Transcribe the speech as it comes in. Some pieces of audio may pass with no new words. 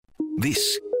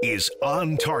This is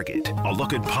On Target, a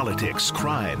look at politics,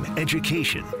 crime,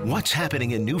 education, what's happening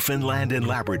in Newfoundland and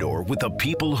Labrador with the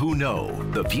people who know.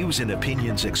 The views and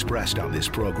opinions expressed on this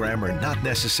program are not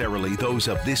necessarily those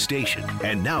of this station.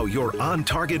 And now your On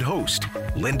Target host,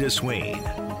 Linda Swain.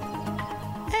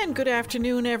 And good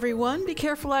afternoon, everyone. Be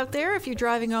careful out there if you're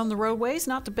driving on the roadways.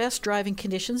 Not the best driving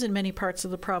conditions in many parts of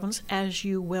the province, as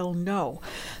you well know.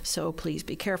 So please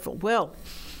be careful. Well,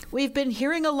 we've been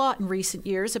hearing a lot in recent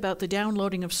years about the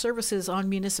downloading of services on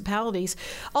municipalities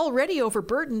already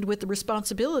overburdened with the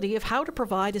responsibility of how to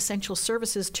provide essential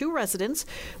services to residents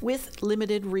with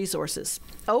limited resources.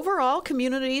 Overall,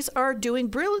 communities are doing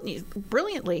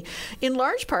brilliantly, in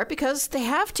large part because they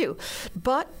have to.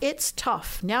 But it's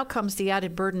tough. Now comes the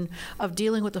added burden of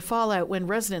dealing with the fallout when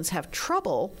residents have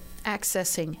trouble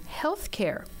accessing health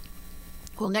care.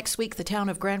 Well, next week, the town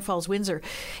of Grand Falls, Windsor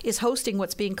is hosting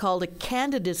what's being called a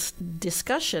candidate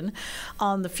discussion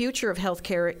on the future of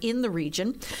healthcare in the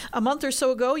region. A month or so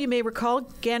ago, you may recall,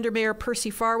 Gander Mayor Percy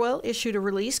Farwell issued a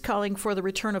release calling for the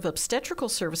return of obstetrical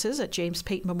services at James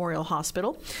Pate Memorial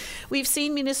Hospital. We've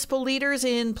seen municipal leaders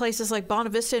in places like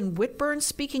Bonavista and Whitburn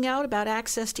speaking out about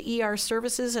access to ER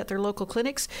services at their local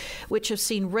clinics, which have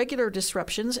seen regular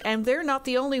disruptions, and they're not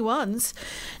the only ones.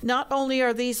 Not only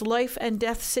are these life and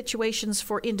death situations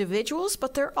for individuals,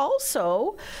 but they're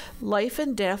also life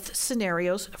and death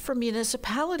scenarios for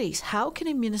municipalities. How can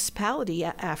a municipality,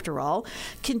 after all,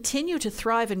 continue to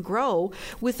thrive and grow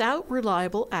without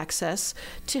reliable access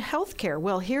to health care?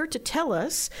 Well, here to tell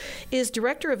us is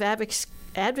Director of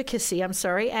Advocacy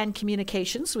and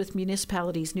Communications with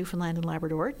Municipalities Newfoundland and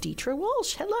Labrador, Deetra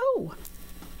Walsh. Hello.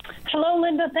 Hello,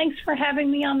 Linda. Thanks for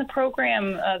having me on the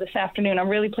program this afternoon. I'm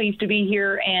really pleased to be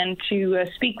here and to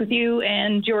speak with you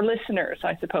and your listeners,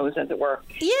 I suppose, as it were.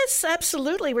 Yes,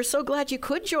 absolutely. We're so glad you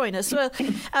could join us.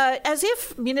 As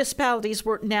if municipalities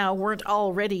weren't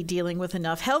already dealing with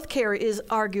enough, healthcare is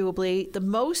arguably the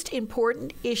most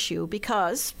important issue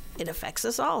because it affects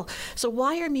us all. So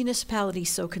why are municipalities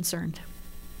so concerned?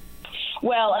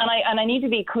 Well, and I need to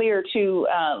be clear too,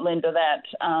 Linda, that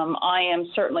I am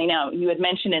certainly now. You had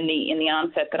mentioned in the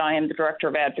onset that I am the Director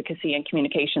of Advocacy and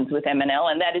Communications with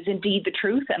MNL, and that is indeed the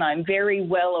truth. And I'm very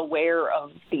well aware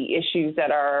of the issues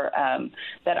that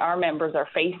our members are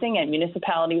facing and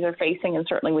municipalities are facing, and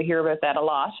certainly we hear about that a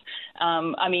lot.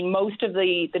 I mean, most of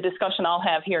the discussion I'll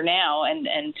have here now,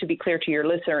 and to be clear to your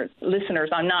listeners,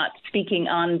 I'm not speaking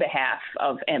on behalf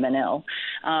of MNL.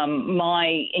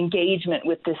 My engagement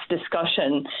with this discussion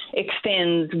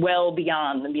extends well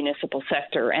beyond the municipal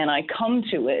sector, and I come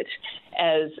to it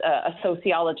as a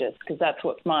sociologist, because that's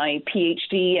what my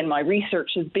PhD and my research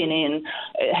has been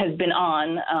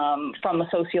on from a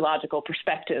sociological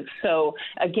perspective. So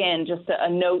again, just a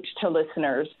note to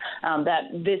listeners that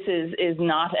this is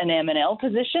not an M&L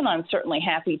position. I'm certainly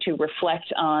happy to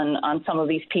reflect on some of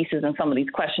these pieces and some of these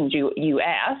questions you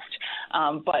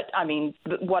asked. But I mean,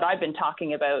 what I've been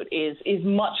talking about is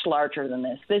much larger than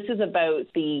this. This is about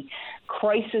the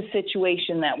crisis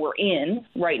situation that we're in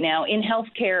right now in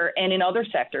healthcare and in other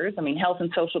sectors. I mean, health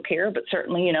and social care, but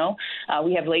certainly,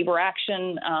 we have labor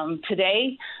action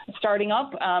today starting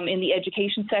up in the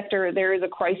education sector. There is a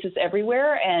crisis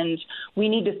everywhere, and we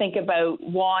need to think about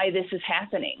why this is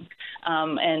happening.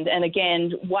 And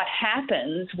again, what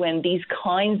happens when these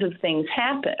kinds of things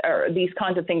happen or these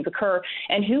kinds of things occur,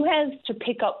 and who has to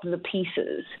pick up the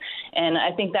pieces. And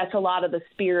I think that's a lot of the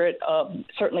spirit of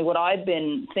certainly what I've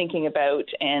been thinking about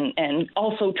and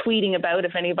also tweeting about,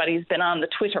 if anybody's been on the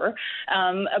Twitter,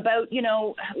 about,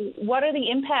 what are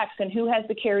the impacts and who has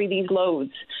to carry these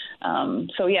loads.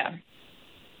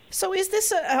 So is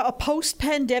this a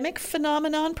post-pandemic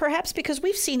phenomenon, perhaps? Because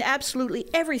we've seen absolutely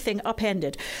everything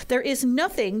upended. There is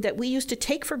nothing that we used to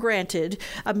take for granted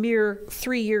a mere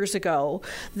 3 years ago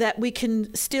that we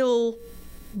can still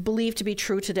believe to be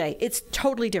true today. It's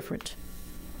totally different.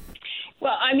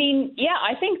 Well, I mean, yeah,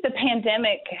 I think the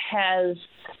pandemic has,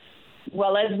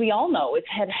 well, as we all know, it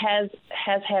has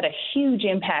had a huge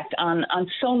impact on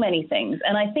so many things.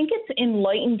 And I think it's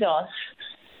enlightened us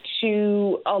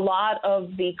to a lot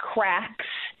of the cracks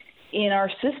in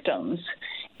our systems.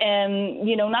 And,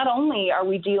 not only are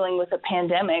we dealing with a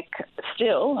pandemic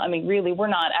still, I mean, really, we're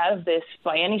not out of this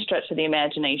by any stretch of the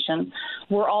imagination.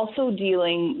 We're also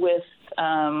dealing with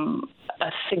a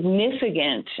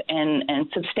significant and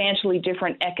substantially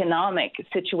different economic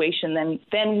situation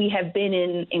than we have been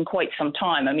in quite some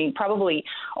time. I mean, probably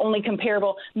only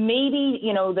comparable, maybe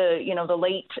the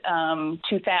late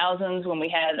 2000s when we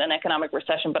had an economic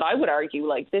recession. But I would argue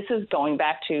this is going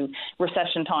back to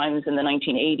recession times in the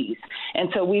 1980s, and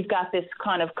so we've got this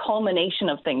kind of culmination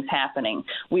of things happening.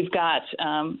 We've got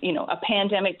a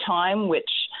pandemic time which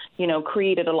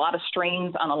created a lot of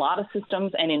strains on a lot of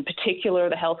systems, and in particular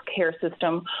the healthcare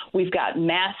system. We've got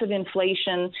massive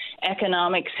inflation,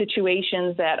 economic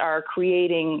situations that are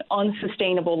creating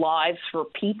unsustainable lives for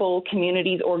people,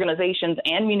 communities, organizations,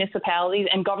 and municipalities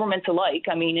and governments alike.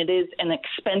 I mean, it is an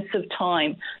expensive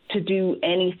time to do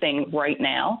anything right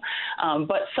now.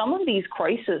 But some of these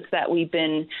crises that we've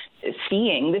been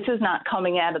seeing, this is not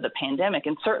coming out of the pandemic.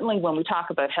 And certainly when we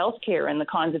talk about healthcare and the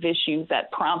kinds of issues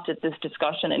that prompted this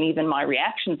discussion and even my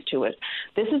reactions to it,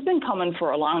 this has been coming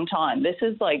for a long time. This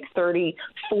is 30,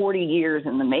 40 years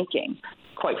in the making,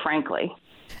 quite frankly.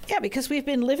 Yeah, because we've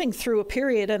been living through a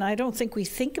period, and I don't think we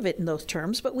think of it in those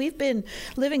terms, but we've been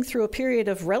living through a period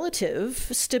of relative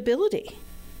stability.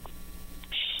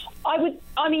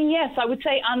 Yes, I would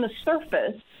say on the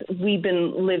surface, we've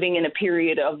been living in a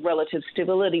period of relative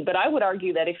stability. But I would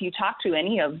argue that if you talk to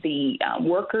any of the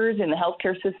workers in the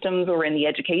healthcare systems or in the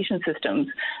education systems,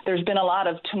 there's been a lot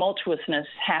of tumultuousness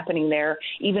happening there,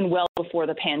 even well before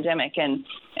the pandemic. And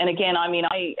again,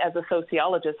 I, as a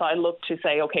sociologist, I look to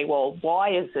say, okay, well,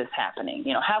 why is this happening?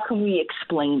 How can we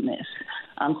explain this?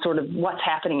 Sort of what's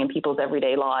happening in people's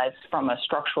everyday lives from a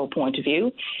structural point of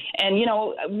view. And,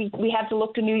 we have to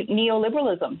look to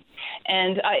neoliberalism.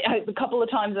 And a couple of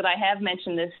times that I have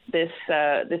mentioned this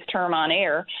term on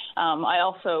air, I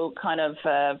also kind of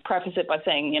preface it by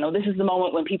saying, this is the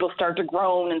moment when people start to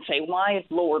groan and say, why,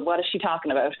 Lord, what is she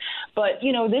talking about? But,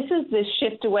 this is this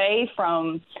shift away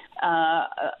from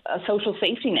a social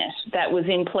safety net that was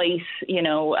in place,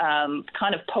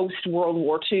 kind of post-World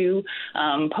War II,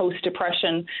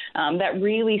 post-Depression, that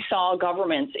really saw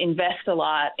governments invest a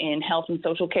lot in health and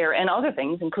social care and other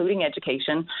things, including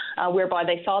education, whereby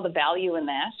they saw the value in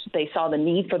that. They saw the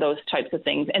need for those types of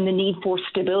things and the need for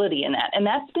stability in that. And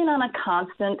that's been on a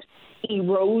constant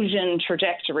erosion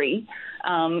trajectory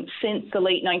since the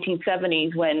late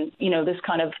 1970s when, this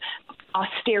kind of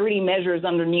austerity measures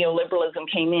under neoliberalism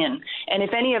came in. And if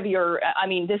any of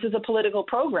this is a political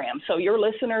program, so your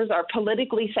listeners are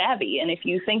politically savvy. And if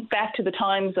you think back to the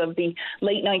times of the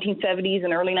late 1970s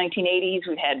and early 1980s,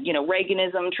 we had,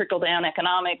 Reaganism, trickle-down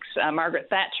economics, Margaret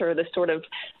Thatcher, the sort of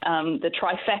the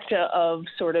trifecta of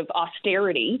sort of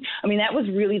austerity. That was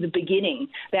really the beginning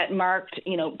that marked,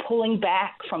 pulling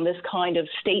back from this kind of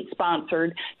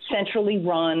state-sponsored, centrally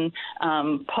run,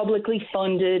 publicly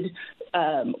funded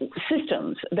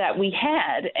systems that we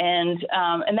had, and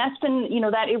that's been,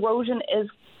 that erosion is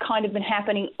kind of been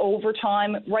happening over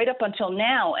time right up until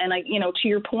now. And to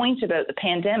your point about the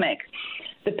pandemic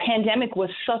was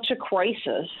such a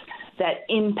crisis that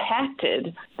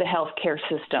impacted the healthcare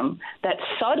system that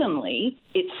suddenly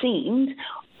it seemed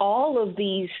all of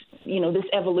these, this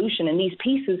evolution and these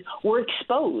pieces were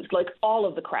exposed, like all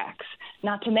of the cracks,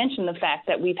 not to mention the fact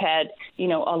that we've had,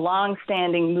 a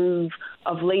long-standing move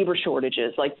of labor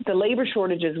shortages. Like the labor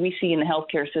shortages we see in the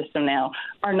healthcare system now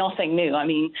are nothing new.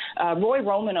 Roy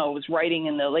Romano was writing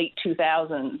in the late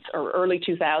 2000s or early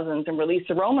 2000s and released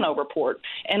the Romano Report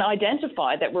and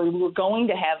identified that we're going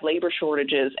to have labor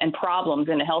shortages and problems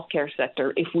in the healthcare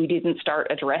sector if we didn't start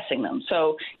addressing them.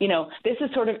 So, this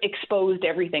has sort of exposed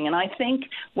everything. And I think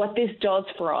what this does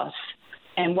for us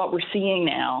and what we're seeing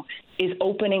now is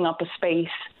opening up a space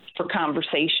for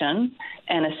conversation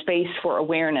and a space for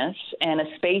awareness and a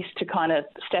space to kind of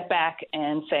step back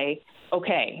and say,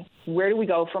 okay, where do we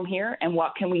go from here and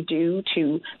what can we do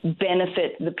to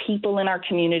benefit the people in our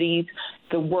communities,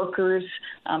 the workers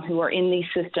who are in these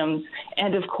systems,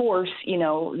 and of course,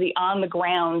 the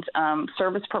on-the-ground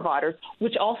service providers,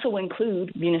 which also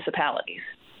include municipalities.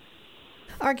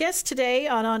 Our guest today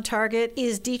on Target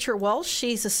is Dietra Walsh.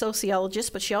 She's a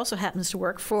sociologist, but she also happens to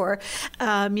work for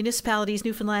Municipalities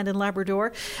Newfoundland and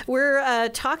Labrador. We're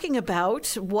talking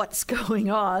about what's going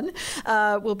on.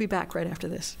 We'll be back right after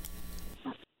this.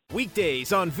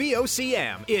 Weekdays on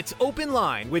VOCM, it's Open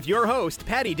Line with your host,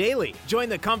 Patty Daly. Join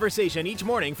the conversation each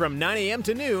morning from 9 a.m.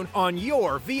 to noon on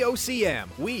your VOCM.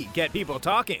 We get people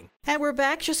talking. And we're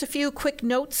back. Just a few quick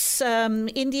notes.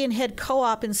 Indian Head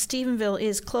Co-op in Stephenville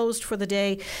is closed for the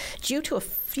day due to a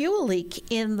fuel leak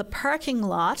in the parking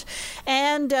lot.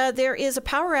 And there is a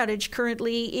power outage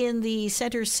currently in the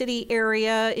Center City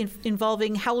area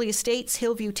involving Howley Estates,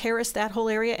 Hillview Terrace, that whole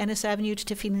area, Ennis Avenue to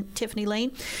Tiffany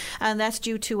Lane. And that's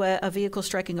due to a vehicle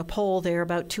striking a pole there.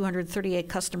 About 238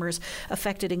 customers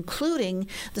affected, including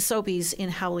the Sobeys in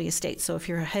Howley Estates. So if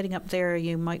you're heading up there,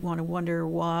 you might want to wonder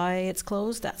why it's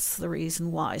closed. That's the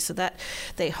reason why. So that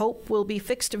they hope will be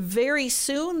fixed very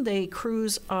soon. The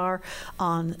crews are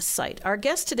on site. Our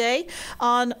guest today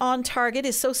on Target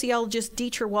is sociologist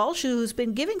Dietra Walsh, who's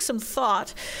been giving some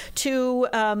thought to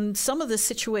some of the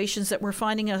situations that we're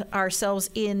finding ourselves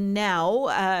in now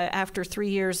after 3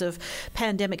 years of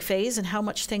pandemic phase and how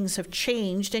much things have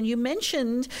changed. And you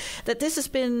mentioned that this has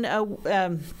been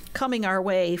coming our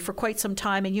way for quite some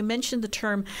time, and you mentioned the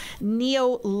term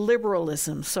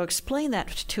neoliberalism. So explain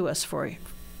that to us for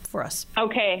us.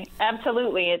 Okay,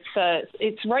 absolutely.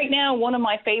 It's right now one of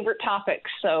my favorite topics.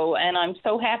 And I'm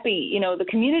so happy, the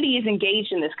community is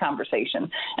engaged in this conversation,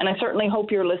 and I certainly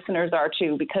hope your listeners are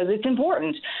too, because it's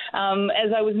important.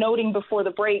 As I was noting before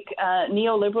the break,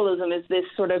 neoliberalism is this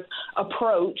sort of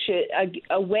approach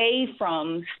away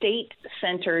from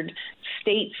state-centered,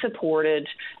 state-supported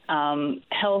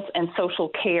health and social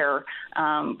care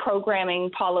programming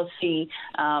policy,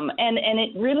 and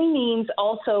it really means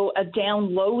also a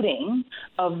downloading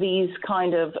of these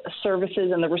kind of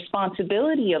services and the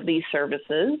responsibility of these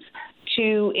services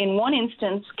to, in one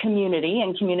instance, community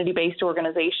and community-based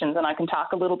organizations, and I can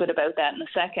talk a little bit about that in a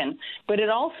second, but it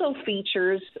also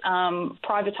features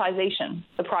privatization,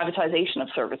 the privatization of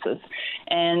services.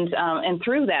 And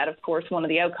through that, of course, one of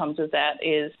the outcomes of that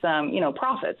is,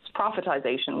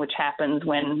 profitization, which happens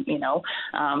when,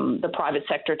 the private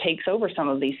sector takes over some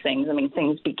of these things. I mean,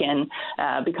 things become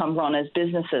run as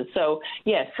businesses. So,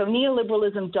 yes, so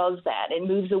neoliberalism does that. It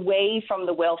moves away from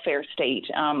the welfare state,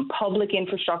 public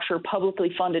infrastructure, publicly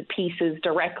funded pieces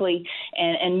directly,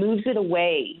 and moves it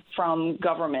away from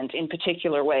government in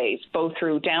particular ways, both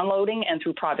through downloading and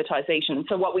through privatization.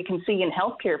 So what we can see in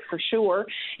healthcare for sure,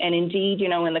 and indeed,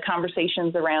 in the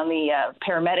conversations around the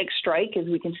paramedic strike, is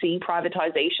we can see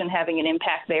privatization having an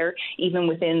impact there, even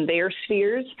within their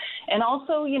spheres. And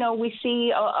also, we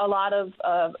see a lot of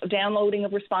downloading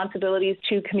of responsibilities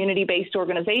to community-based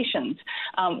organizations,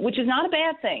 which is not a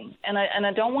bad thing. And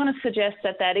I don't want to suggest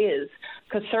that is,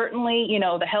 because certainly,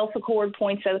 the Health Accord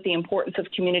points out the importance of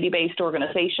community-based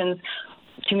organizations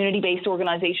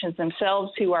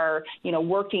themselves who are,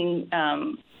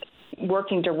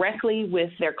 working directly with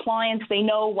their clients. They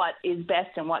know what is best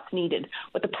and what's needed.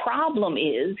 What the problem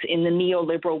is in the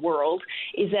neoliberal world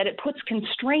is that it puts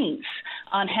constraints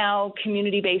on how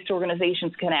community-based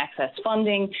organizations can access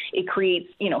funding. It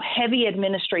creates, heavy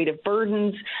administrative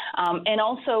burdens, and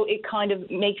also it kind of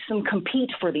makes them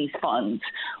compete for these funds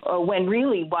when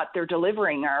really what they're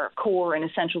delivering are core and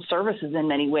essential services in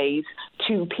many ways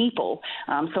to people.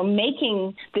 So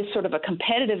making this sort of a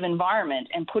competitive environment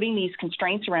and putting these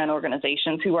constraints around organizations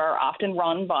who are often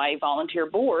run by volunteer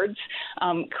boards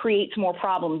creates more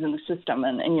problems in the system.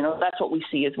 And that's what we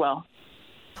see as well.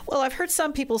 Well, I've heard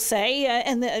some people say,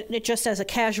 and just as a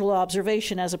casual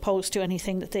observation as opposed to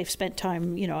anything that they've spent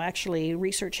time, actually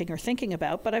researching or thinking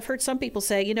about, but I've heard some people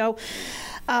say,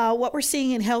 what we're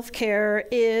seeing in healthcare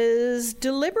is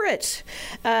deliberate.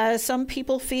 Some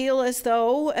people feel as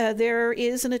though there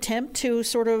is an attempt to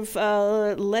sort of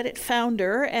let it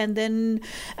founder, and then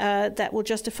that will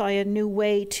justify a new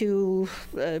way to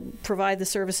provide the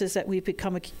services that we've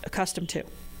become accustomed to.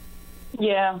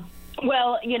 Yeah.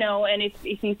 Well, and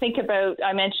if you think about,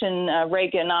 I mentioned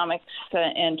Reaganomics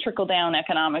and trickle-down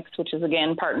economics, which is,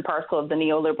 again, part and parcel of the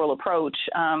neoliberal approach,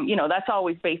 that's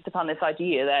always based upon this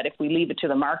idea that if we leave it to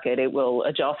the market, it will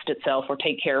adjust itself or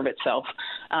take care of itself.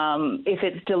 If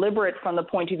it's deliberate from the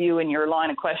point of view in your line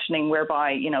of questioning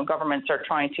whereby, governments are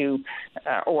trying to,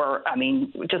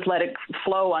 just let it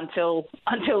flow until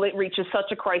it reaches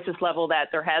such a crisis level that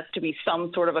there has to be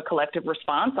some sort of a collective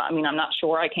response. I mean, I'm not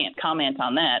sure. I can't comment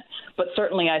on that. But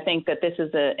certainly I think that this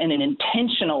is an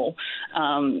intentional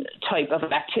type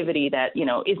of activity that,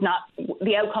 is not –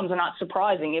 the outcomes are not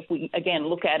surprising if we, again,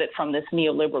 look at it from this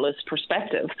neoliberalist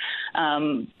perspective.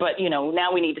 But,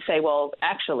 now we need to say, well,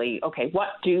 actually, okay, what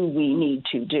do we need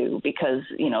to do? Because,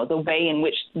 the way in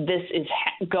which this is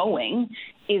going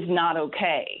is not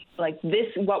okay. Like this,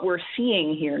 what we're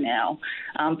seeing here now,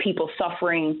 people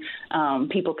suffering,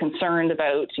 people concerned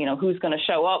about, who's going to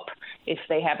show up if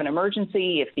they have an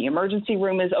emergency, if the emergency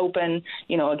room is open,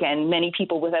 again, many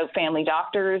people without family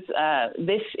doctors.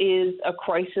 This is a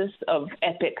crisis of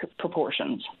epic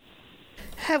proportions.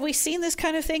 Have we seen this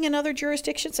kind of thing in other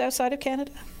jurisdictions outside of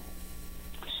Canada?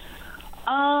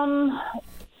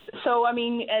 So, I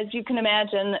mean, as you can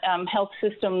imagine, health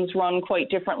systems run quite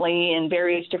differently in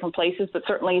various different places. But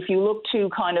certainly if you look to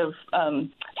kind of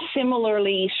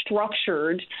similarly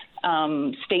structured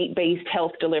state-based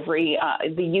health delivery,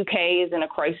 the UK is in a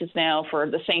crisis now for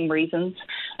the same reasons.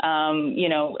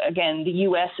 Again, the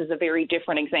US is a very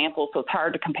different example, so it's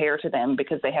hard to compare to them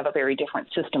because they have a very different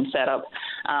system set up.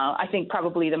 I think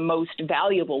probably the most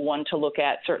valuable one to look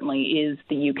at certainly is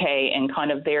the UK and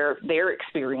kind of their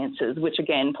experiences, which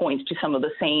again points to some of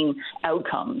the same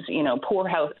outcomes, poor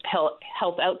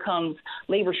health outcomes,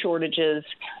 labor shortages,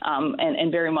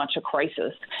 and very much a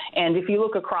crisis. And if you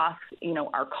look across,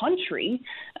 our country,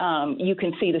 you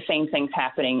can see the same things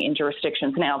happening in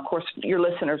jurisdictions. Now, of course, your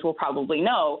listeners will probably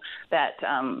know that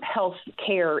health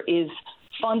care is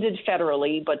funded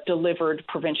federally but delivered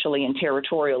provincially and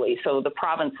territorially. So the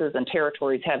provinces and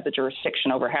territories have the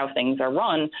jurisdiction over how things are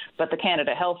run, but the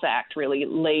Canada Health Act really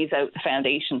lays out the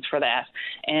foundations for that.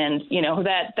 And,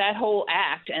 that whole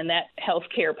act and that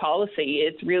healthcare policy,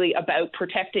 it's really about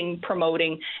protecting,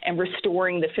 promoting, and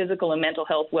restoring the physical and mental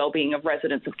health well-being of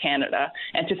residents of Canada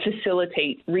and to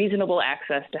facilitate reasonable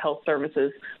access to health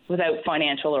services without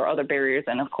financial or other barriers.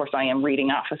 And, of course, I am reading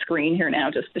off a screen here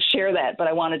now just to share that, but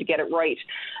I wanted to get it right.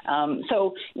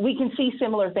 So we can see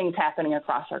similar things happening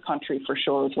across our country for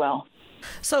sure as well.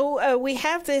 So we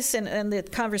have this, and the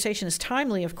conversation is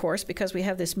timely, of course, because we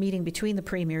have this meeting between the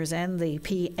premiers and the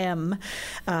PM.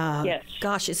 Yes.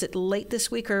 Gosh, is it late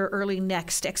this week or early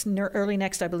next? Early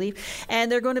next, I believe.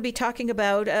 And they're going to be talking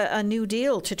about a new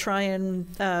deal to try and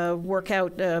work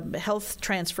out health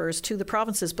transfers to the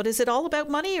provinces. But is it all about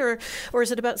money, or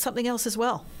is it about something else as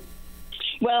well?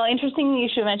 Well, interesting you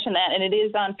should mention that, and it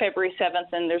is on February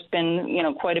 7th, and there's been,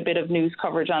 quite a bit of news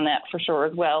coverage on that for sure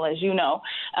as well, as you know.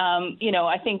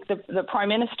 I think the Prime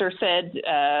Minister said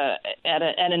at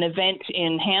an event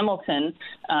in Hamilton,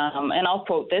 and I'll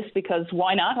quote this because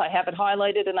why not? I have it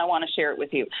highlighted and I want to share it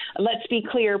with you. Let's be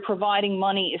clear, providing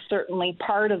money is certainly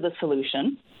part of the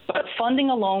solution. But funding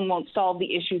alone won't solve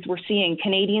the issues we're seeing.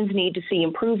 Canadians need to see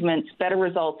improvements, better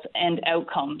results, and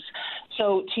outcomes.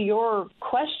 So to your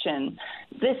question,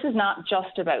 this is not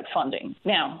just about funding.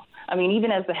 Now,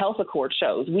 even as the Health Accord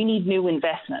shows, we need new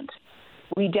investment.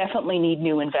 We definitely need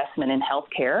new investment in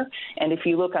healthcare. And if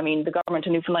you look, the government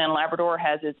of Newfoundland and Labrador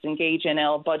has its Engage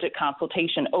NL budget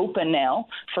consultation open now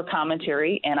for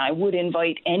commentary. And I would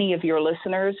invite any of your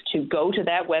listeners to go to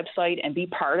that website and be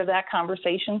part of that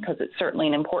conversation because it's certainly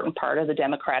an important part of the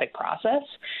democratic process.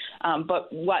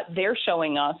 But what they're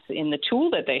showing us in the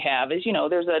tool that they have is,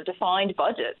 there's a defined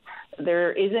budget.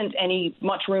 There isn't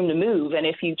much room to move. And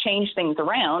if you change things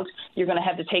around, you're going to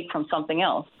have to take from something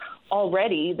else.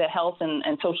 Already, the health and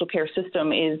social care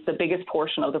system is the biggest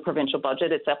portion of the provincial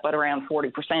budget. It's up at around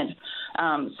 40%.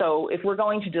 So if we're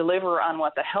going to deliver on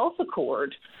what the Health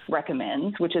Accord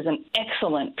recommends, which is an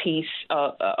excellent piece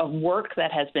of work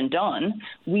that has been done,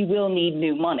 we will need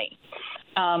new money.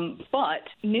 But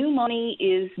new money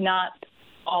is not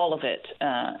all of it.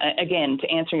 Again, to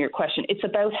answer your question, it's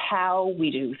about how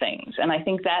we do things, and I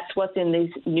think that's what's in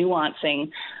these nuancing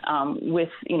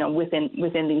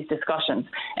within these discussions.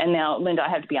 And now, Linda, I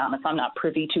have to be honest, I'm not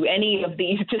privy to any of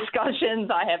these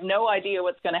discussions. I have no idea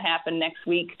what's going to happen next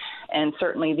week, and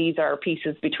certainly these are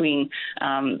pieces between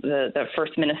the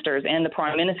First Ministers and the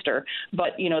Prime Minister.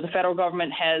 But the federal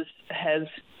government has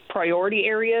priority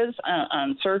areas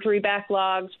on surgery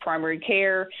backlogs, primary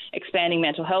care, expanding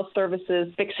mental health services,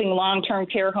 fixing long-term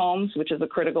care homes, which is a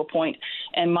critical point,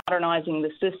 and modernizing the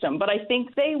system. But I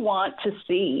think they want to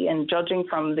see, and judging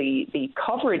from the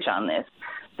coverage on this,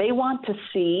 they want to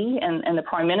see, and the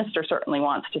Prime Minister certainly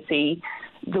wants to see,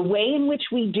 the way in which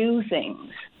we do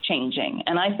things changing.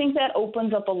 And I think that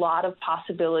opens up a lot of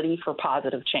possibility for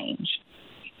positive change.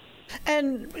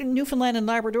 And Newfoundland and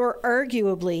Labrador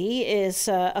arguably is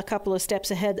a couple of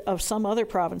steps ahead of some other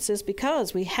provinces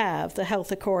because we have the Health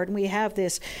Accord and we have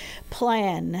this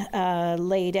plan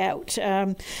laid out.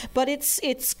 But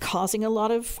it's causing a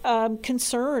lot of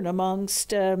concern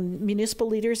amongst municipal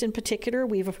leaders in particular.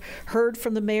 We've heard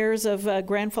from the mayors of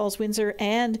Grand Falls, Windsor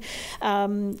and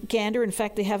Gander. In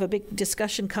fact, they have a big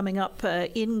discussion coming up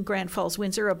in Grand Falls,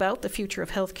 Windsor about the future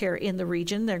of healthcare in the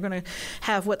region. They're going to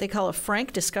have what they call a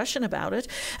frank discussion about it.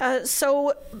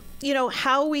 So,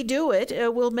 how we do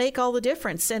it will make all the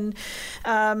difference. And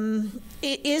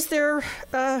is there,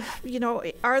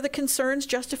 are the concerns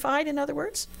justified, in other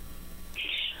words?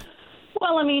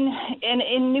 Well, I mean,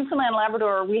 in Newfoundland and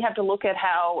Labrador, we have to look at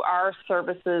how our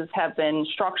services have been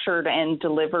structured and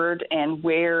delivered and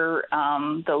where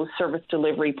those service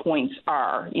delivery points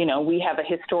are. You know, we have a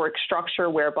historic structure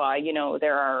whereby, you know,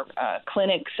 there are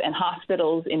clinics and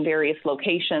hospitals in various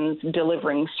locations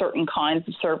delivering certain kinds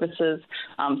of services,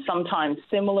 sometimes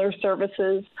similar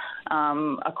services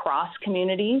across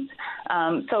communities.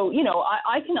 So, you know,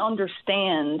 I can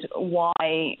understand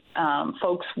why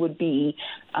folks would be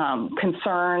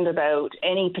concerned about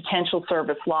any potential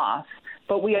service loss.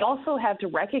 But we also have to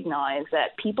recognize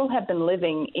that people have been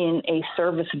living in a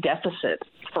service deficit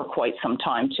for quite some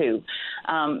time, too.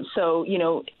 So, you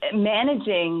know,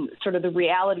 managing sort of the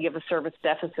reality of a service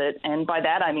deficit, and by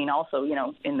that I mean also, you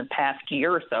know, in the past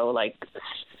year or so, like,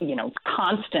 you know,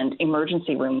 constant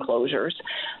emergency room closures,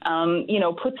 you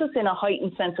know, puts us in a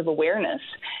heightened sense of awareness.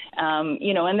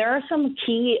 You know, and there are some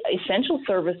key essential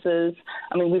services.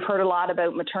 I mean, we've heard a lot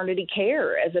about maternity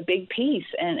care as a big piece,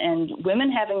 and women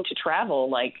having to travel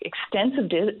like extensive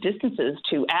distances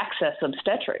to access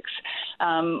obstetrics,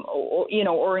 or, you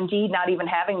know, or indeed not even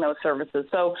having those services.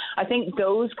 So I think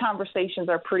those conversations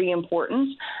are pretty important.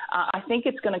 I think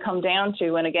it's going to come down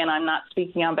to, and again, I'm not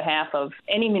speaking on behalf of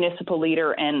any municipal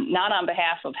leader and not on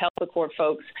behalf of Health Accord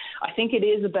folks, I think it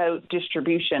is about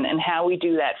distribution and how we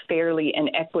do that fairly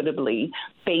and equitably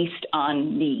based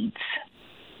on needs.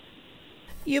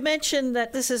 You mentioned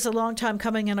that this is a long time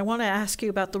coming, and I want to ask you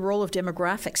about the role of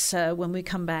demographics when we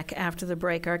come back after the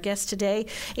break. Our guest today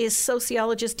is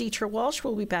sociologist Deetra Walsh.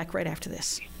 We'll be back right after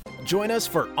this. Join us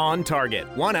for On Target,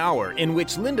 1 hour in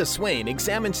which Linda Swain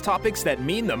examines topics that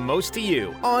mean the most to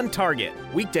you. On Target,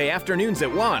 weekday afternoons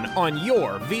at 1 on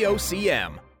your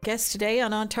VOCM. Guest today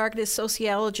on Target is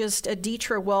sociologist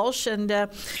Deetra Walsh. And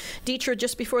Deetra,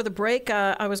 just before the break,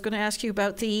 I was going to ask you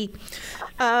about the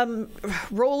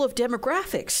role of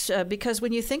demographics, because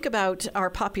when you think about our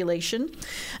population,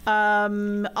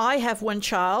 I have one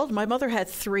child. My mother had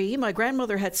 3. My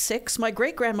grandmother had 6. My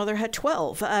great-grandmother had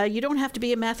 12. You don't have to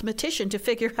be a mathematician to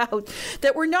figure out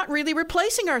that we're not really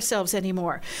replacing ourselves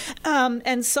anymore.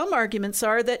 And some arguments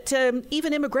are that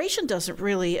even immigration doesn't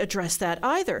really address that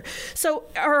either. So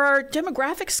are our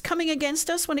demographics coming against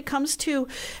us when it comes to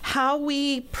how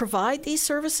we provide these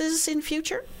services in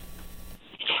future?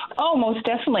 Oh, most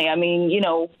definitely. I mean, you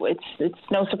know, it's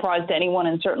no surprise to anyone,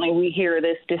 and certainly we hear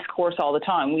this discourse all the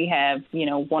time. We have, you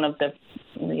know, one of the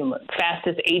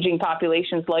fastest aging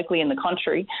populations likely in the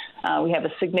country. We have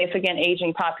a significant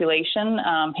aging population.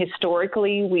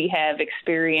 Historically, we have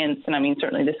experienced, and I mean,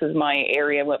 certainly this is my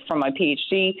area from my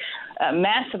PhD,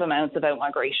 massive amounts of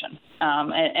outmigration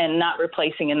and not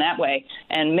replacing in that way.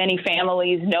 And many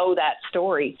families know that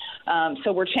story.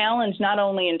 So we're challenged not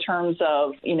only in terms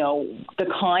of, you know, the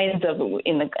kinds of,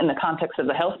 in the context of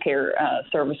the healthcare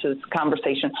services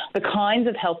conversation, the kinds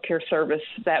of healthcare service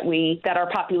that our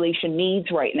population needs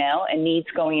right now and needs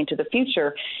going into the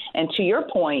future. And to your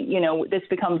point, you know, this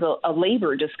becomes a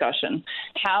labor discussion.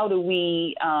 How do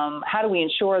we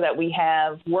ensure that we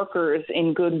have workers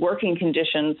in good working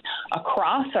conditions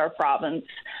across our province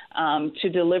to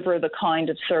deliver the kind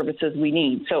of services we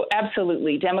need? So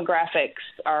absolutely, demographics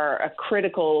are a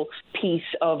critical piece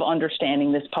of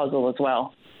understanding this puzzle as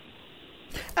well.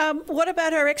 What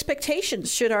about our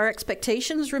expectations? Should our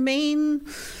expectations remain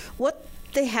what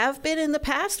they have been in the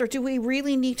past, or do we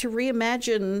really need to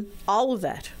reimagine all of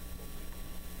that?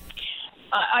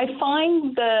 I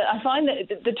find the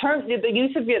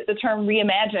use of the term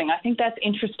reimagining, I think that's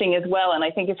interesting as well. And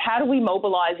I think it's how do we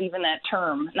mobilize even that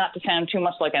term, not to sound too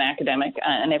much like an academic,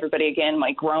 and everybody again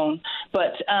might groan,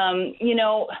 but you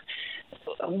know,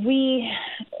 we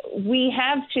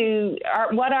have to.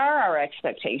 What are our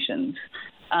expectations?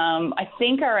 I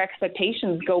think our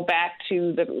expectations go back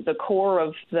to the core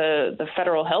of the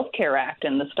Federal Health Care Act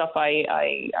and the stuff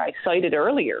I cited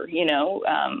earlier, you know,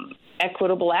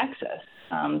 equitable access,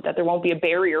 that there won't be a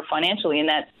barrier financially and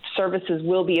that services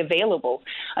will be available.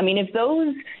 I mean, if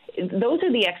those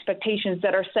are the expectations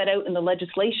that are set out in the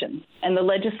legislation and the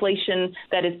legislation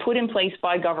that is put in place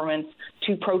by governments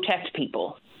to protect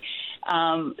people.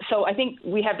 So I think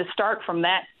we have to start from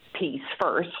that piece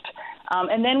first.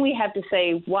 And then we have to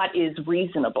say what is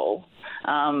reasonable.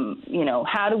 You know,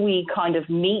 how do we kind of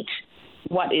meet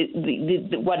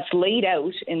what's laid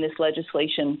out in this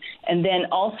legislation, and then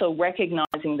also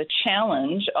recognizing the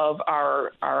challenge of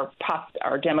our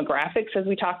demographics, as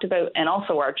we talked about, and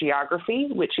also our geography,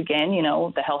 which again,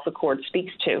 the Health Accord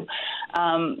speaks to.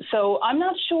 So I'm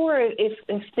not sure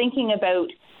if thinking about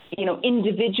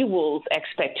individuals'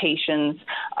 expectations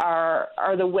are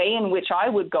the way in which I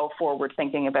would go forward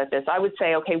thinking about this. I would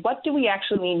say, okay, what do we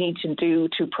actually need to do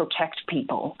to protect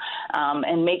people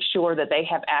and make sure that they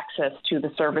have access to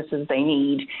the services they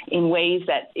need in ways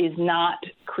that is not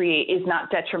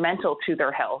detrimental to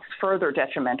their health, further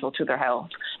detrimental to their health,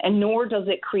 and nor does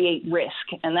it create risk.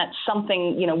 And that's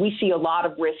something, we see a lot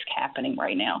of risk happening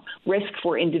right now. Risk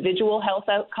for individual health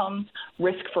outcomes,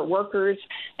 risk for workers,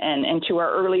 and to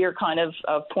our earlier kind of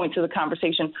points of the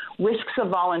conversation, risks of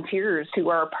volunteers who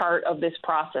are a part of this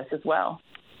process as well.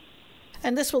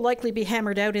 And this will likely be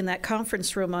hammered out in that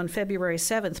conference room on February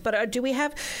 7th. But do we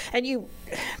have, and you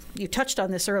touched on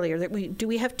this earlier, do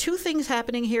we have two things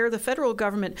happening here? The federal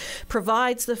government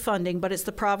provides the funding, but it's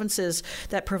the provinces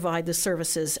that provide the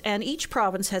services. And each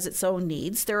province has its own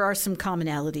needs. There are some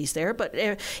commonalities there, but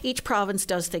each province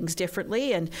does things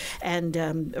differently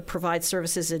and provides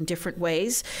services in different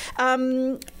ways.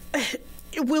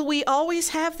 Will we always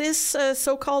have this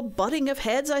so-called butting of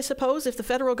heads, I suppose, if the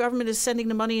federal government is sending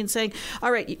the money and saying,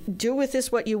 all right, do with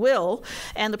this what you will,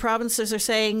 and the provinces are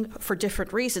saying, for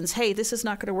different reasons, hey, this is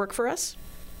not going to work for us?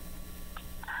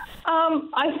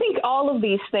 I think all of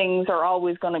these things are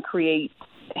always going to create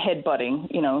headbutting,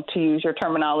 to use your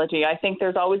terminology. I think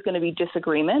there's always going to be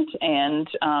disagreement, and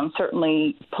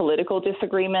certainly political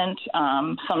disagreement,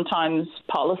 sometimes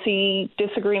policy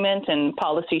disagreement and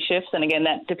policy shifts. And again,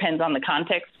 that depends on the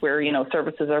context where,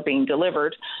 services are being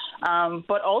delivered.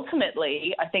 But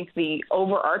ultimately, I think the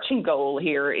overarching goal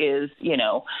here is,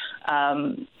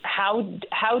 how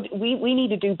we need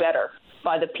to do better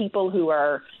by the people who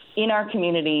are in our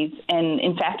communities and,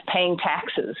 in fact, paying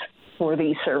taxes for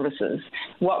these services.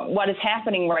 What is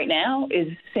happening right now is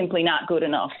simply not good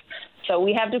enough. So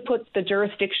we have to put the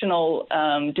jurisdictional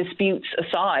disputes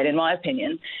aside, in my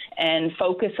opinion, and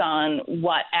focus on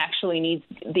what actually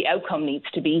the outcome needs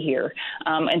to be here.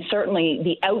 And certainly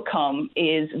the outcome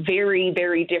is very,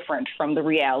 very different from the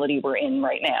reality we're in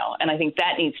right now. And I think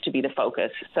that needs to be the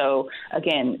focus. So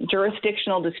again,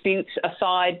 jurisdictional disputes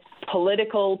aside,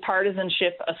 political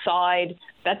partisanship aside,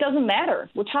 that doesn't matter.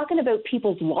 We're talking about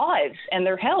people's lives and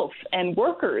their health and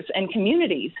workers and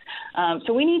communities.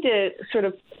 So we need to sort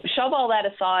of shove all that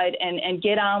aside and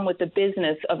get on with the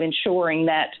business of ensuring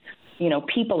that,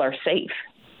 people are safe.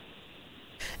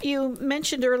 You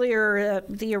mentioned earlier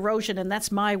the erosion, and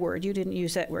that's my word. You didn't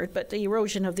use that word, but the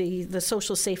erosion of the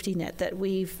social safety net that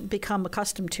we've become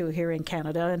accustomed to here in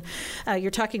Canada. And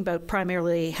you're talking about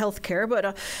primarily healthcare,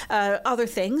 but other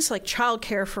things like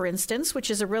childcare, for instance, which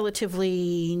is a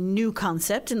relatively new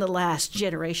concept in the last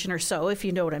generation or so, if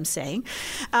you know what I'm saying.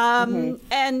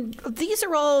 And these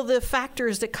are all the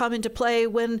factors that come into play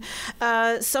when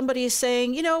somebody is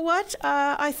saying, you know what,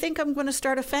 I think I'm going to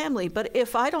start a family, but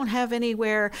if I don't have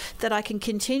anywhere that I can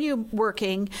continue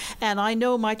working and I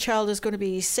know my child is going to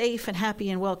be safe and happy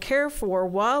and well cared for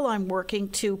while I'm working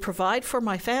to provide for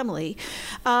my family,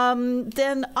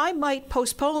 then I might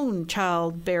postpone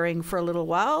childbearing for a little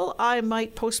while. I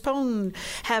might postpone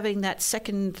having that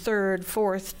second, third,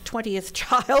 fourth, 20th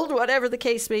child, whatever the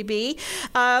case may be.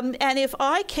 And if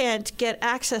I can't get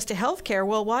access to health care,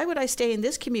 well, why would I stay in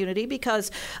this community? Because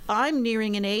I'm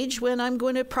nearing an age when I'm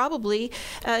going to probably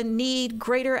need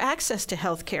greater access to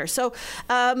health care. So,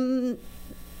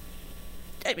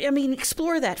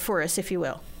 explore that for us, if you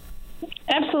will.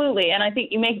 Absolutely, and I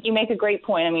think you make a great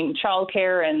point. I mean,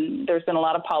 childcare, and there's been a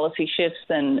lot of policy shifts,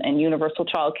 and universal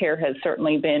childcare has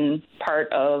certainly been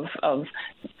part of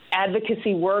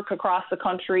advocacy work across the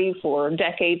country for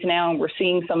decades now, and we're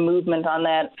seeing some movement on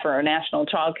that for a national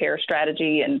child care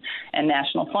strategy and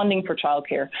national funding for child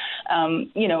care.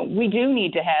 We do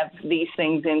need to have these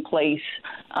things in place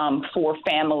for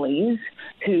families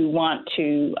who want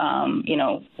to,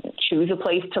 choose a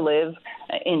place to live,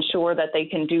 ensure that they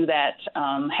can do that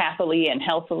happily and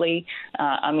healthily.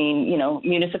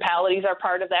 Municipalities are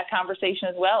part of that conversation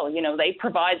as well. They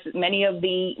provide many of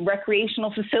the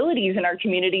recreational facilities in our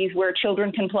communities where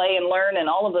children can play and learn and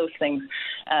all of those things.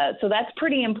 So that's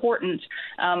pretty important.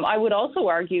 I would also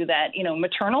argue that,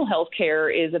 maternal health care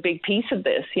is a big piece of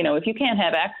this. If you can't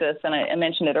have access, and I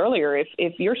mentioned it earlier,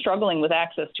 if you're struggling with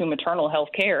access access to maternal health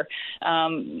care,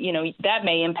 that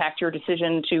may impact your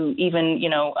decision to even,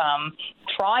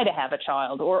 try to have a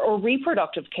child, or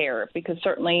reproductive care, because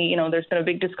certainly, there's been a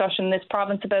big discussion in this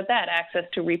province about that, access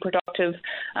to reproductive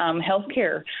health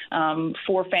care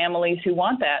for families who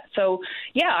want that. So,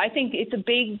 yeah, I think it's a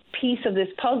big piece of this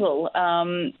puzzle,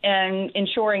 and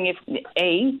ensuring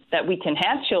that we can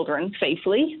have children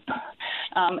safely,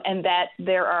 and that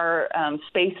there are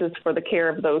spaces for the care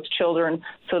of those children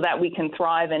so that we can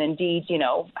thrive and indeed,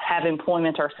 have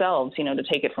employment ourselves, to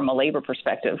take it from a labor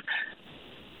perspective.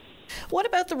 What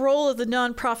about the role of the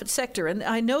nonprofit sector? And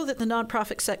I know that the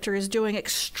nonprofit sector is doing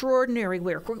extraordinary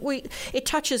work. It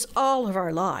touches all of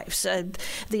our lives.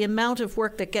 The amount of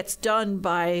work that gets done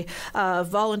by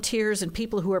volunteers and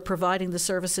people who are providing the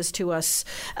services to us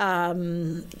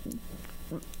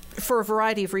for a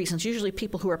variety of reasons, usually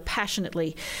people who are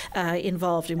passionately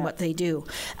involved in what they do.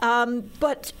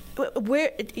 But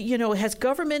where, has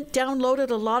government downloaded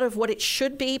a lot of what it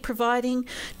should be providing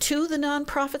to the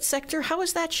nonprofit sector? How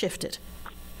has that shifted?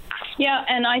 Yeah,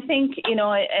 and I think,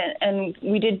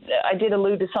 I did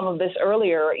allude to some of this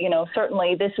earlier,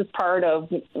 certainly this is part of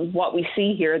what we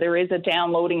see here. There is a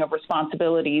downloading of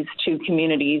responsibilities to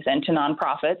communities and to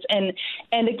nonprofits. And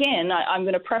again, I'm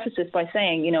going to preface this by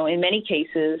saying, in many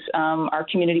cases, our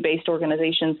community-based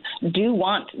organizations do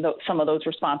want some of those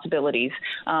responsibilities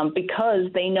because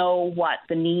they know what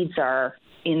the needs are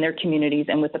in their communities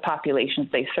and with the populations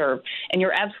they serve. And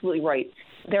you're absolutely right.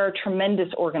 There are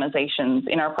tremendous organizations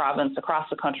in our province across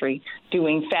the country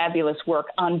doing fabulous work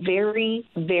on very,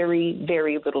 very,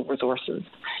 very little resources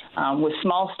with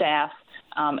small staff.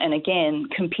 And again,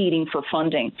 competing for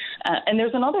funding. And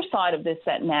there's another side of this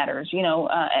that matters.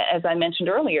 As I mentioned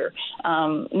earlier,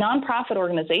 nonprofit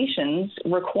organizations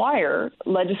require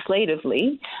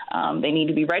legislatively, they need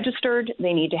to be registered.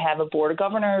 They need to have a board of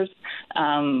governors,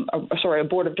 a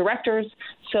board of directors.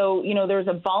 So, there's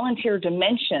a volunteer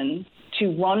dimension to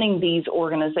running these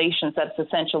organizations that's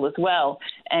essential as well.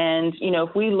 And,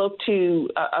 if we look to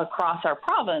across our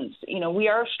province, we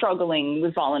are struggling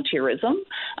with volunteerism.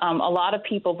 A lot of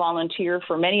people volunteer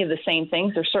for many of the same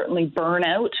things. There's certainly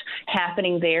burnout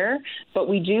happening there, but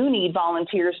we do need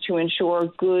volunteers to ensure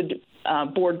good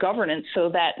board governance so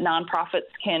that nonprofits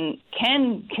can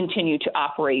continue to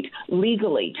operate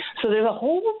legally. So there's a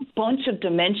whole bunch of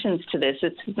dimensions to this.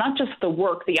 It's not just the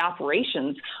work, the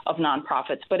operations of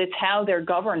nonprofits, but it's how they're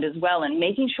governed as well, and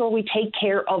making sure we take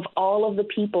care of all of the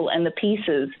people and the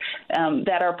pieces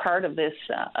that are part of this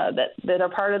that are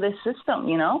part of this system.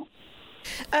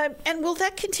 And will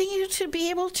that continue to be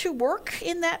able to work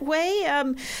in that way?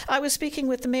 I was speaking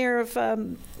with the mayor of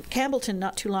Campbellton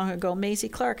not too long ago, Maisie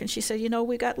Clark, and she said,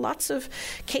 we got lots of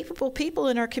capable people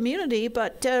in our community,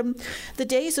 but the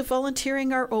days of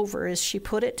volunteering are over, as she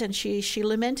put it, and she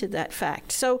lamented that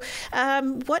fact. So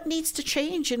what needs to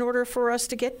change in order for us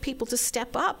to get people to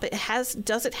step up?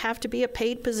 Does it have to be a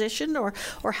paid position, or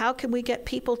how can we get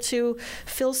people to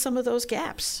fill some of those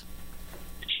gaps?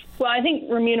 Well, I think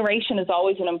remuneration is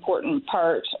always an important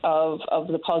part of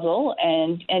the puzzle.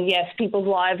 And yes, people's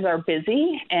lives are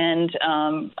busy, and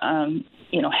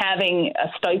having a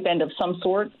stipend of some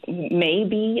sort may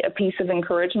be a piece of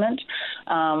encouragement.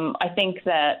 I think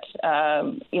that,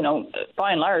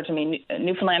 by and large,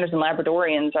 Newfoundlanders and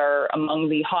Labradorians are among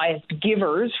the highest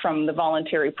givers from the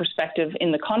voluntary perspective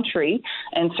in the country,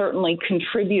 and certainly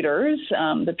contributors.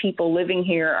 The people living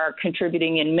here are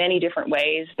contributing in many different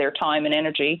ways, their time and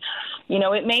energy.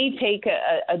 It may take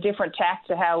a different tack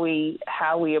to how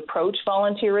we approach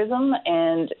volunteerism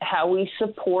and how we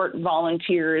support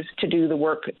volunteers to do the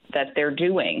work that they're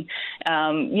doing.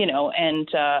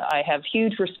 I have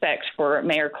huge respect for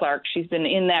Mayor Clark. She's been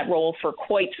in that role for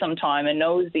quite some time and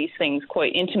knows these things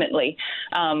quite intimately.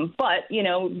 But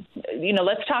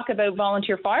let's talk about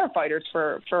volunteer firefighters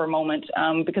for a moment,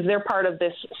 because they're part of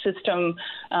this system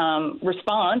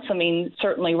response.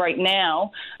 Certainly right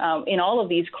now, in all of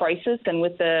these crises and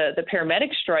with the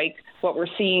paramedic strike, what we're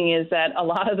seeing is that a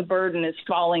lot of the burden is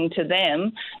falling to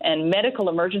them, and medical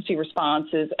emergency response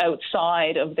is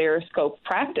outside of their scope of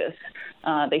practice.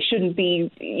 They shouldn't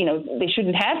be, they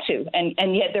shouldn't have to,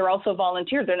 and yet they're also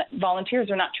volunteers. Volunteers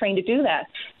are not trained to do that.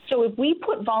 So if we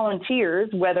put volunteers,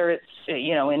 whether it's,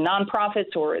 in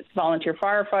nonprofits or it's volunteer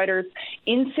firefighters,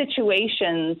 in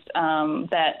situations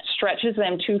that stretches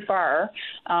them too far,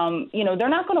 they're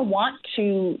not going to want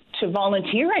to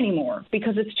volunteer anymore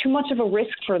because it's too much of a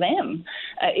risk for them.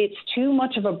 It's too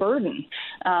much of a burden.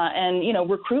 And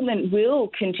recruitment will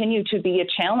continue to be a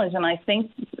challenge. And I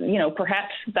think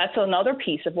perhaps that's another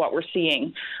piece of what we're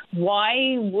seeing.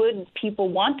 Why would people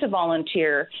want to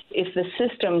volunteer if the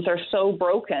systems are so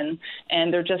broken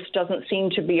and there just doesn't seem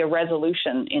to be a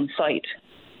resolution in sight?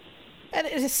 And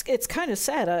it's kind of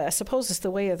sad. I suppose it's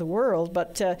the way of the world,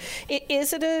 but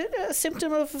is it a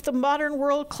symptom of the modern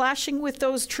world clashing with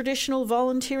those traditional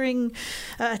volunteering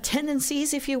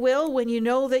tendencies, if you will, when you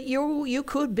know that you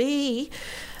could be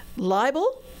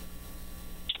liable?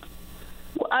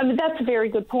 That's a very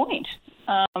good point.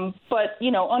 But,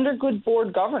 under good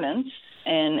board governance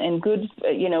and good,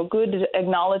 good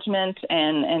acknowledgement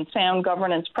and sound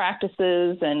governance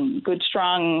practices and good,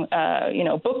 strong,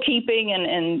 bookkeeping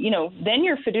and then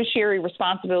your fiduciary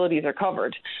responsibilities are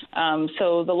covered.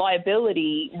 So the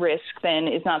liability risk then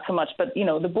is not so much, but,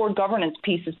 the board governance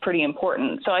piece is pretty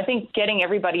important. So I think getting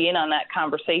everybody in on that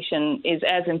conversation is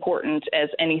as important as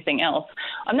anything else.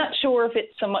 I'm not sure if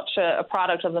it's so much a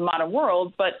product of the modern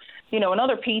world, but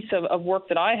another piece of work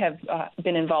that I have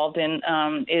been involved in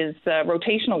is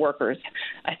rotational workers.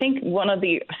 I think one of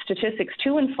the statistics,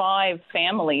 2 in 5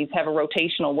 families have a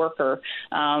rotational worker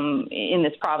in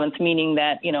this province, meaning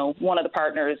that, one of the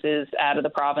partners is out of the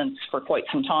province for quite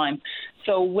some time.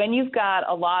 So when you've got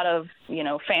a lot of,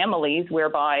 families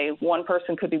whereby one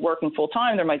person could be working full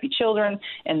time, there might be children,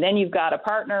 and then you've got a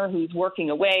partner who's working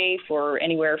away for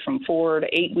anywhere from 4 to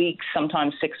 8 weeks,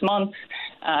 sometimes 6 months,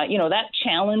 that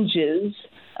challenges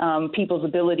people's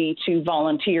ability to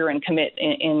volunteer and commit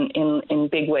in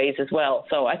big ways as well.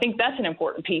 So I think that's an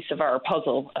important piece of our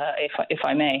puzzle, if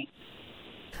I may.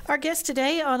 Our guest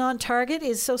today on Target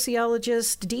is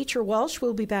sociologist Deetra Walsh.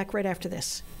 We'll be back right after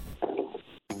this.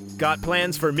 Got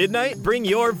plans for midnight? Bring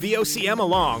your VOCM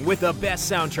along with the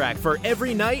best soundtrack for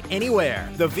every night, anywhere.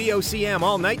 The VOCM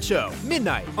All Night Show,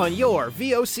 midnight on your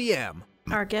VOCM.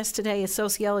 Our guest today is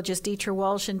sociologist Deetra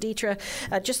Walsh. And Deetra,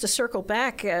 just to circle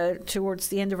back towards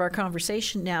the end of our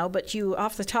conversation now, but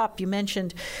off the top, you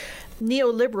mentioned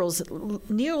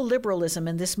neoliberalism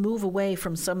and this move away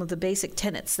from some of the basic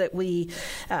tenets that we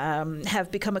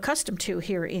have become accustomed to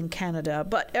here in Canada.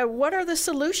 But what are the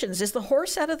solutions? Is the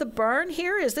horse out of the barn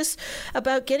here? Is this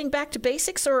about getting back to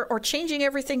basics or changing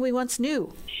everything we once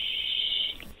knew?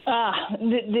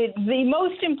 The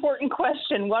most important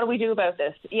question, what do we do about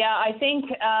this? Yeah, I think,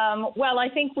 I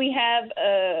think we have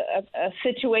a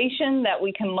situation that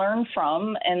we can learn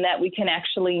from and that we can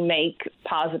actually make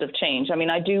positive change. I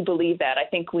mean, I do believe that. I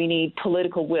think we need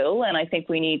political will, and I think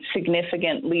we need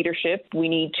significant leadership. We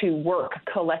need to work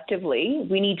collectively.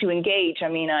 We need to engage. I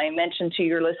mean, I mentioned to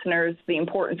your listeners the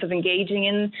importance of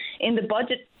engaging in the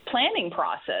budget planning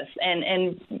process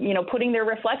and putting their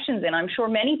reflections in. I'm sure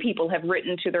many people have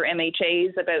written to their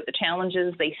MHAs about the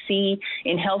challenges they see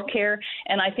in healthcare,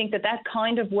 and I think that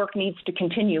kind of work needs to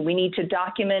continue. We need to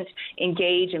document,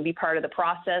 engage, and be part of the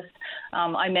process.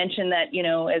 I mentioned that,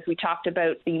 as we talked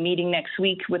about the meeting next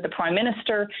week with the Prime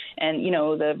Minister and,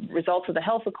 the results of the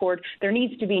health accord, there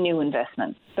needs to be new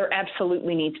investment. There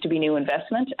absolutely needs to be new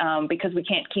investment because we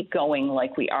can't keep going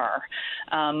like we are.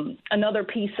 Another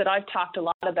piece that I've talked a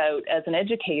lot about as an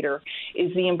educator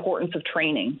is the importance of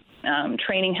training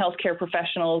healthcare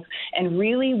professionals and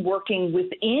really working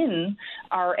within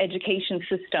our education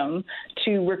system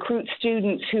to recruit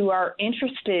students who are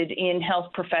interested in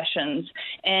health professions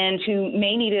and who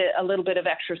may need a little bit of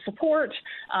extra support.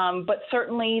 But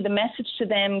certainly the message to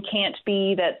them can't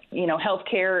be that,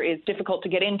 healthcare is difficult to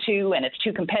get into and it's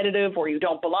too competitive or you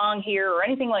don't belong here or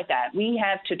anything like that. We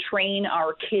have to train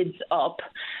our kids up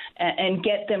and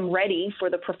get them ready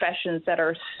for the professions that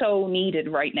are so needed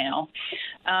right now.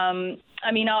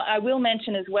 I will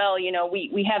mention as well,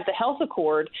 we have the health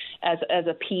accord as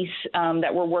a piece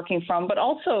that we're working from, but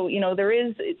also,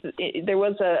 there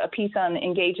was a piece on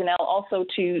Engage NL also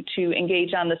to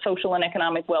engage on the social and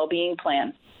economic well-being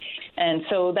plan. And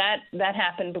so that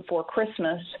happened before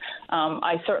Christmas.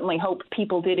 I certainly hope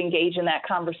people did engage in that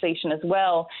conversation as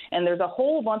well. And there's a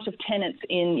whole bunch of tenets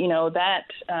in,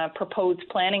 that proposed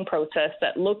planning process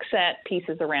that looks at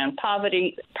pieces around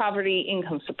poverty,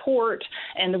 income support,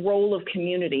 and the role of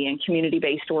community and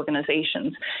community-based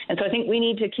organizations. And so I think we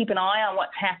need to keep an eye on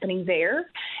what's happening there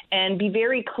and be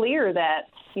very clear that,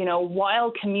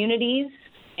 while communities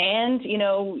and,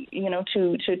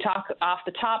 to talk off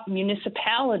the top,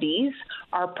 municipalities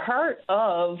are part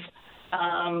of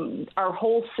our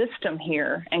whole system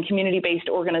here and community-based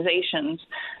organizations.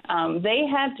 They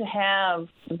have to have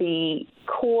the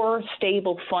core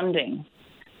stable funding.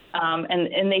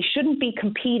 And they shouldn't be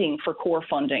competing for core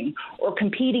funding or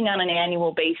competing on an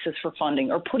annual basis for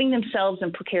funding or putting themselves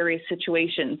in precarious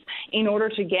situations in order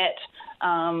to get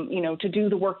to do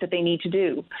the work that they need to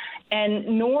do.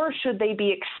 And nor should they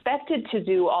be expected to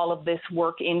do all of this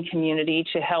work in community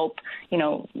to help,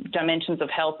 dimensions of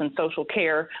health and social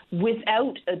care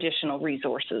without additional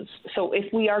resources. So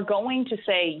if we are going to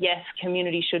say, yes,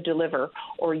 community should deliver,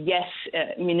 or yes,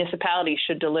 municipalities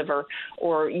should deliver,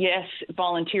 or yes,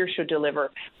 volunteers should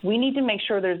deliver, we need to make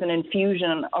sure there's an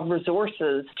infusion of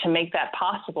resources to make that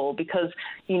possible, because,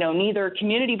 neither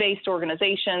community-based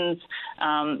organizations,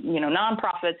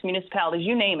 nonprofits, municipalities,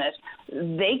 you name it,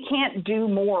 they can't do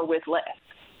more with less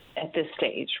at this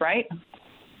stage, right?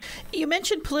 You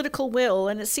mentioned political will,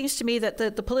 and it seems to me that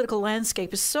the political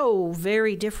landscape is so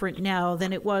very different now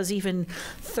than it was even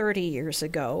 30 years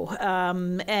ago.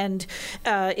 And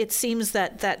it seems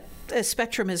that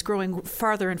spectrum is growing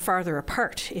farther and farther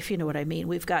apart, if you know what I mean.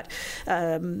 We've got,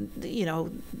 the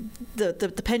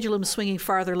pendulum swinging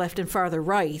farther left and farther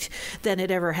right than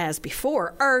it ever has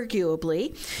before,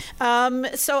 arguably.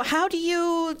 So how do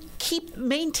you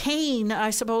maintain, I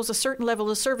suppose, a certain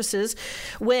level of services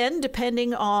when,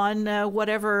 depending on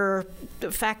whatever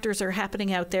factors are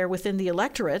happening out there within the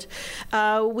electorate,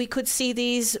 we could see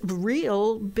these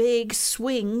real big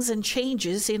swings and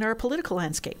changes in our political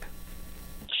landscape?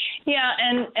 Yeah,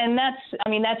 and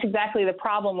that's exactly the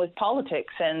problem with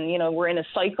politics. And, we're in a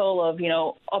cycle of,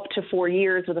 up to 4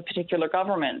 years with a particular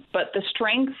government. But the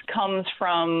strength comes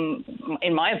from,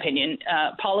 in my opinion,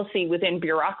 policy within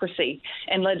bureaucracy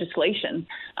and legislation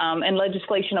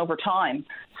over time.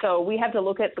 So we have to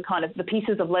look at the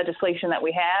pieces of legislation that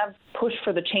we have, push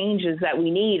for the changes that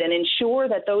we need, and ensure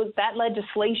that that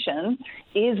legislation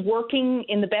is working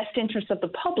in the best interest of the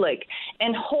public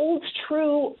and holds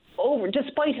true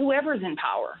despite whoever's in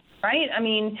power, right? I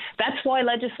mean, that's why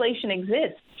legislation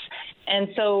exists. And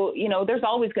so, there's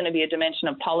always going to be a dimension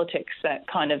of politics that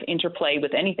kind of interplay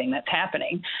with anything that's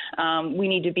happening. We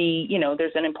need to be,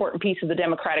 there's an important piece of the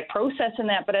democratic process in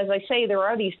that. But as I say, there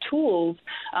are these tools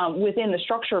within the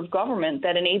structure of government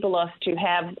that enable us to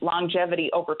have longevity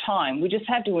over time. We just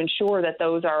have to ensure that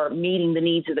those are meeting the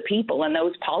needs of the people, and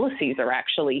those policies are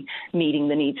actually meeting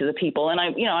the needs of the people. And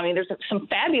there's some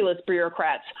fabulous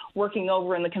bureaucrats working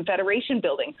over in the Confederation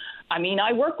building.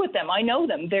 I work with them. I know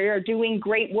them. They are doing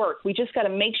great work. We just got to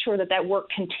make sure that work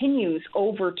continues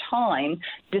over time,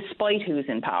 despite who's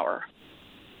in power.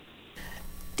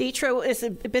 Deetra, it's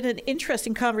been an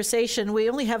interesting conversation. We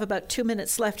only have about 2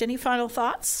 minutes left. Any final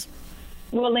thoughts?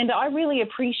 Well, Linda, I really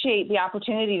appreciate the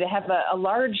opportunity to have a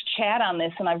large chat on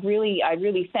this, and I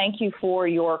really thank you for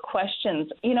your questions.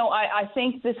 I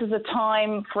think this is a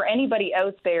time for anybody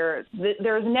out there.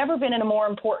 There's never been a more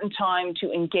important time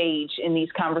to engage in these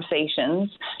conversations,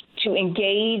 to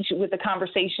engage with the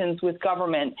conversations with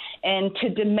government, and to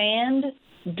demand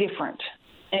different,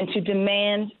 and to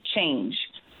demand change.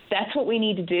 That's what we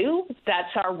need to do. That's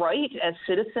our right as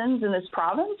citizens in this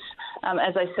province.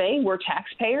 As I say, we're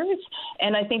taxpayers,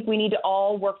 and I think we need to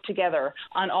all work together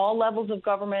on all levels of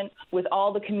government with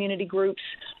all the community groups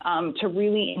to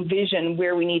really envision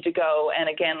where we need to go. And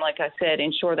again, like I said,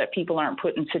 ensure that people aren't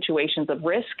put in situations of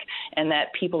risk and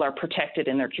that people are protected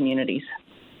in their communities.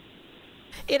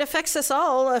 It affects us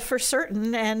all for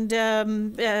certain, and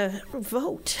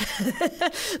vote.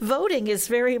 Voting is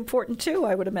very important too,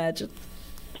 I would imagine.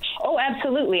 Oh,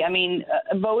 absolutely.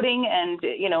 Voting, and,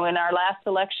 in our last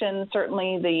election,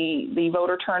 certainly the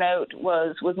voter turnout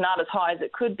was not as high as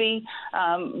it could be.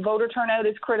 Voter turnout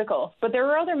is critical, but there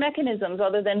are other mechanisms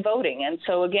other than voting. And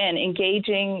so, again,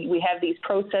 engaging, we have these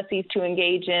processes to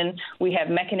engage in. We have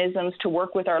mechanisms to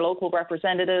work with our local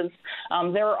representatives.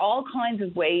 There are all kinds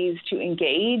of ways to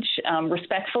engage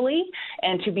respectfully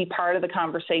and to be part of the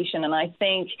conversation. And I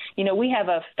think, we have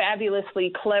a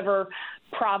fabulously clever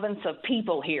province of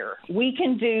people here. We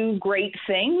can do great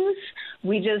things.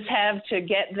 We just have to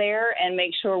get there and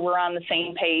make sure we're on the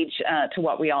same page to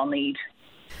what we all need.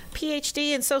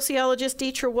 PhD and sociologist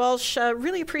Deetra Walsh,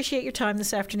 really appreciate your time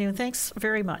this afternoon. Thanks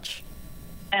very much.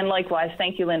 And likewise.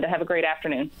 Thank you, Linda. Have a great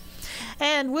afternoon.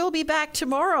 And we'll be back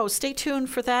tomorrow. Stay tuned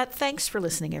for that. Thanks for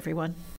listening, everyone.